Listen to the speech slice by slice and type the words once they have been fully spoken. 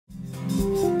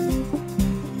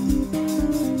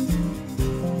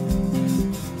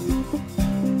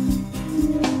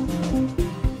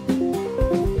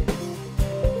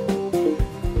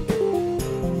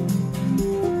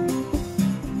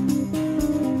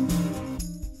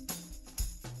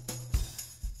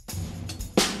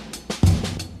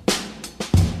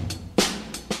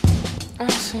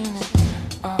seen it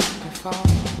all before.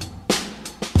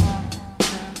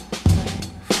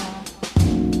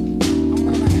 I'm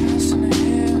on a house in the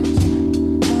hills,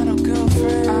 not a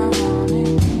girlfriend. I want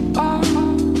it all.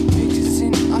 Pictures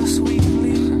in us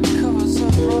weekly, covers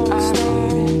up road. I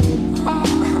need it all.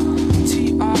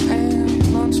 TRL,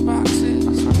 lunchboxes,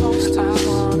 posters. I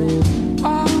want it all.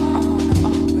 I want it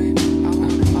all, baby. I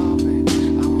want it all, baby.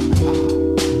 I want it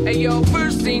all. Hey yo,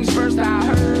 first things first, I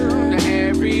heard that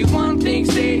everyone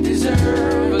thinks they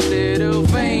deserve a little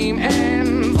fame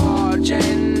and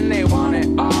fortune. They want it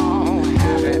all,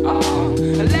 have it all.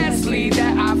 Lastly,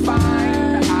 that I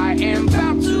find I am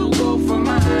about to go for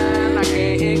mine. I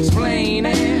can't explain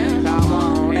it, I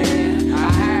want it,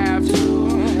 I have to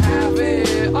have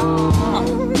it all.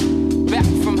 Back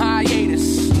from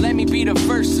hiatus, let me be the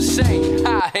first to say,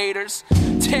 hi haters.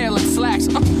 Tailored slacks,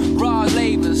 raw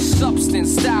labors,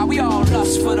 substance style. We all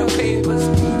lust for the papers.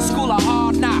 School of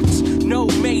hard knocks, no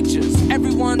majors.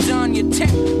 Everyone's on your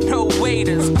tip, no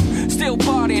waiters. Still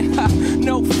partying,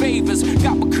 no favors.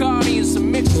 Got Bacardi and some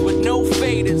mixes with no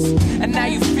faders. And now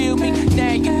you feel me,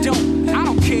 now you don't. I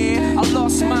don't care. I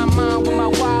lost my mind with my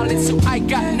wallet, so I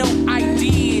got no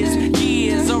ideas.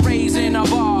 Years of raising a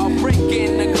bar,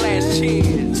 breaking the glass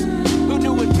chairs. Who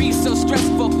knew it'd be so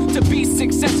stressful to be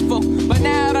successful? But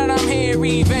now that I'm here,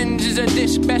 revenge is a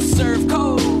dish best served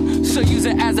cold. So use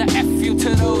it as a FU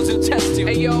to those who test you.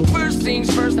 Hey yo, first things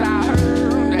first, I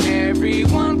heard that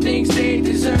everyone thinks they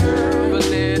deserve a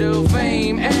little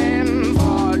fame and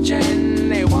fortune.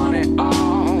 They want it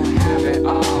all, have it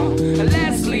all.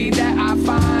 Lastly, that I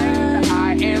find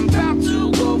I am about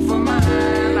to go for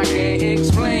mine. I can't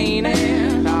explain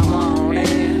it, I want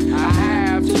it, I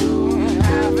have to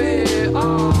have it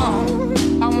all.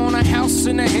 I want a house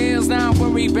in the hills, not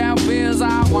worry about bills.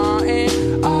 I want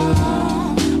it all.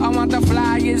 I want the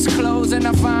flyest clothes and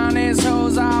the finest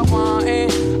hoes. I want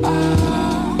it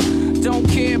all. Don't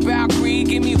care about greed,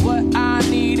 give me what I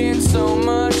need and so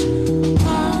much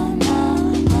more, more,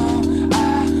 more.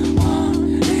 I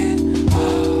want it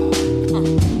all.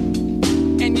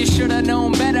 And you should've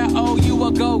known better. Oh, you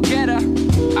a go-getter,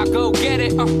 I go get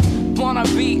it. Wanna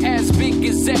be as big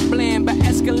as Zeppelin, but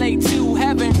escalate to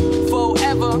heaven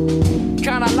forever.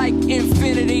 Kinda like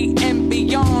infinity and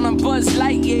beyond. I'm Buzz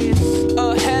Light years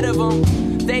ahead of them.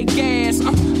 They gas,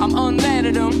 I'm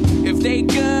unleaded them. If they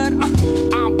good,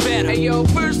 I'm better. Hey yo,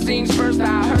 first things first,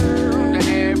 I heard that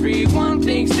everyone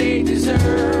thinks they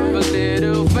deserve a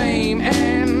little fame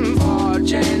and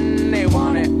fortune. They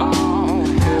want it all,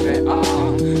 have it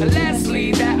all.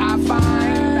 Lastly, that I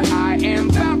find I am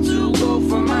about to go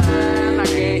for mine. I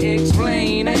can't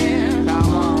explain it, I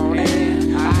want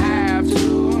it, I have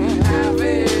to have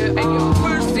it all. And yo,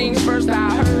 first things first, I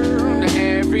heard that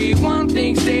everyone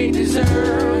thinks they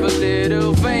deserve a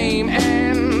little fame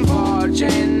and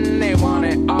fortune. They want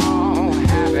it all,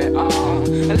 have it all.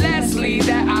 Lastly,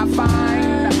 that I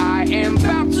find I am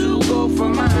about to go for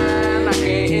mine. I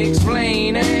can't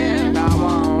explain it, I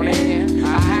want it,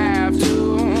 I have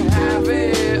to have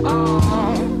it all.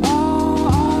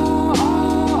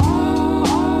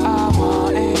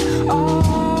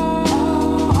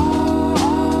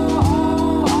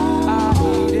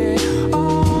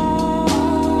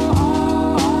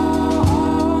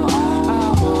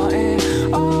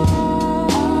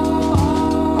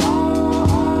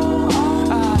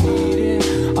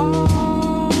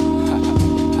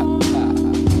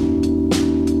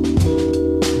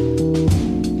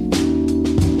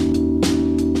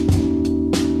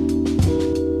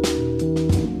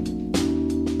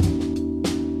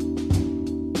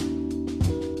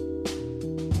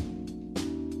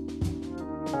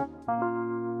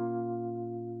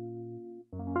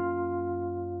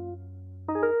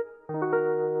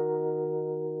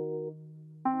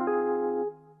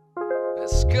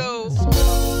 Let's go.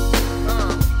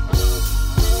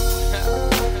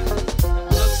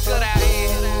 Looks good out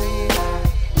here.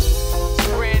 It's a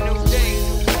brand new day.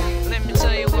 Let me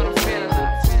tell you what I'm feeling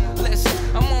like.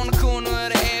 Listen, I'm on the corner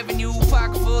of the avenue,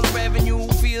 pocket full of revenue,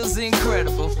 feels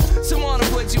incredible. Someone to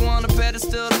put you on a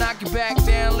pedestal, knock you back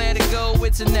down, let it go,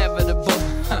 it's inevitable.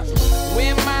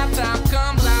 When my time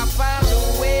comes, I'll find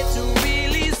a way to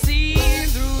really see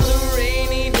through the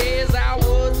rainy days. I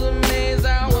was amazed,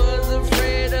 I was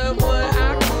afraid of what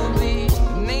I could be.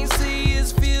 And they say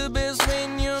it's feel best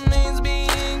when your name's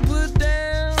being put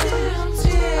down.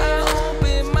 I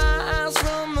open my eyes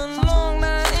from a long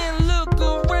night and look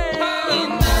around,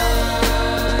 and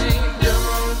I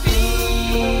don't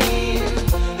feel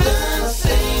the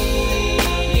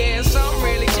same. Yeah, something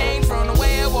really changed from the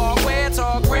way I walk, where I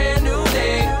talk, brand new.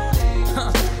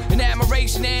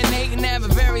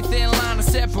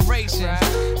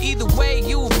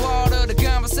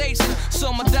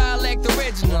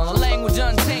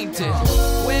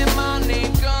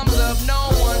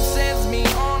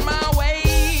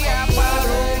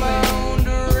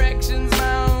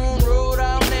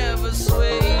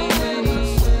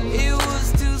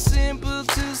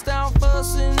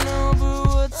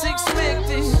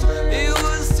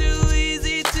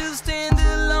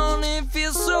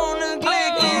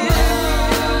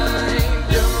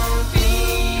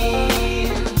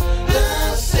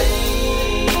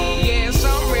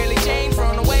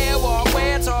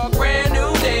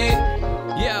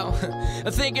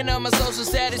 Thinking of my social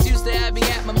status used to have me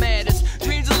at my maddest.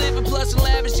 Dreams of living plus and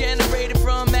lavish, generated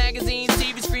from magazines,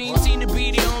 TV screens, seem to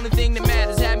be the only thing that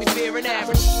matters. Had me fearing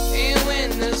average. And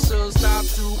when the soul's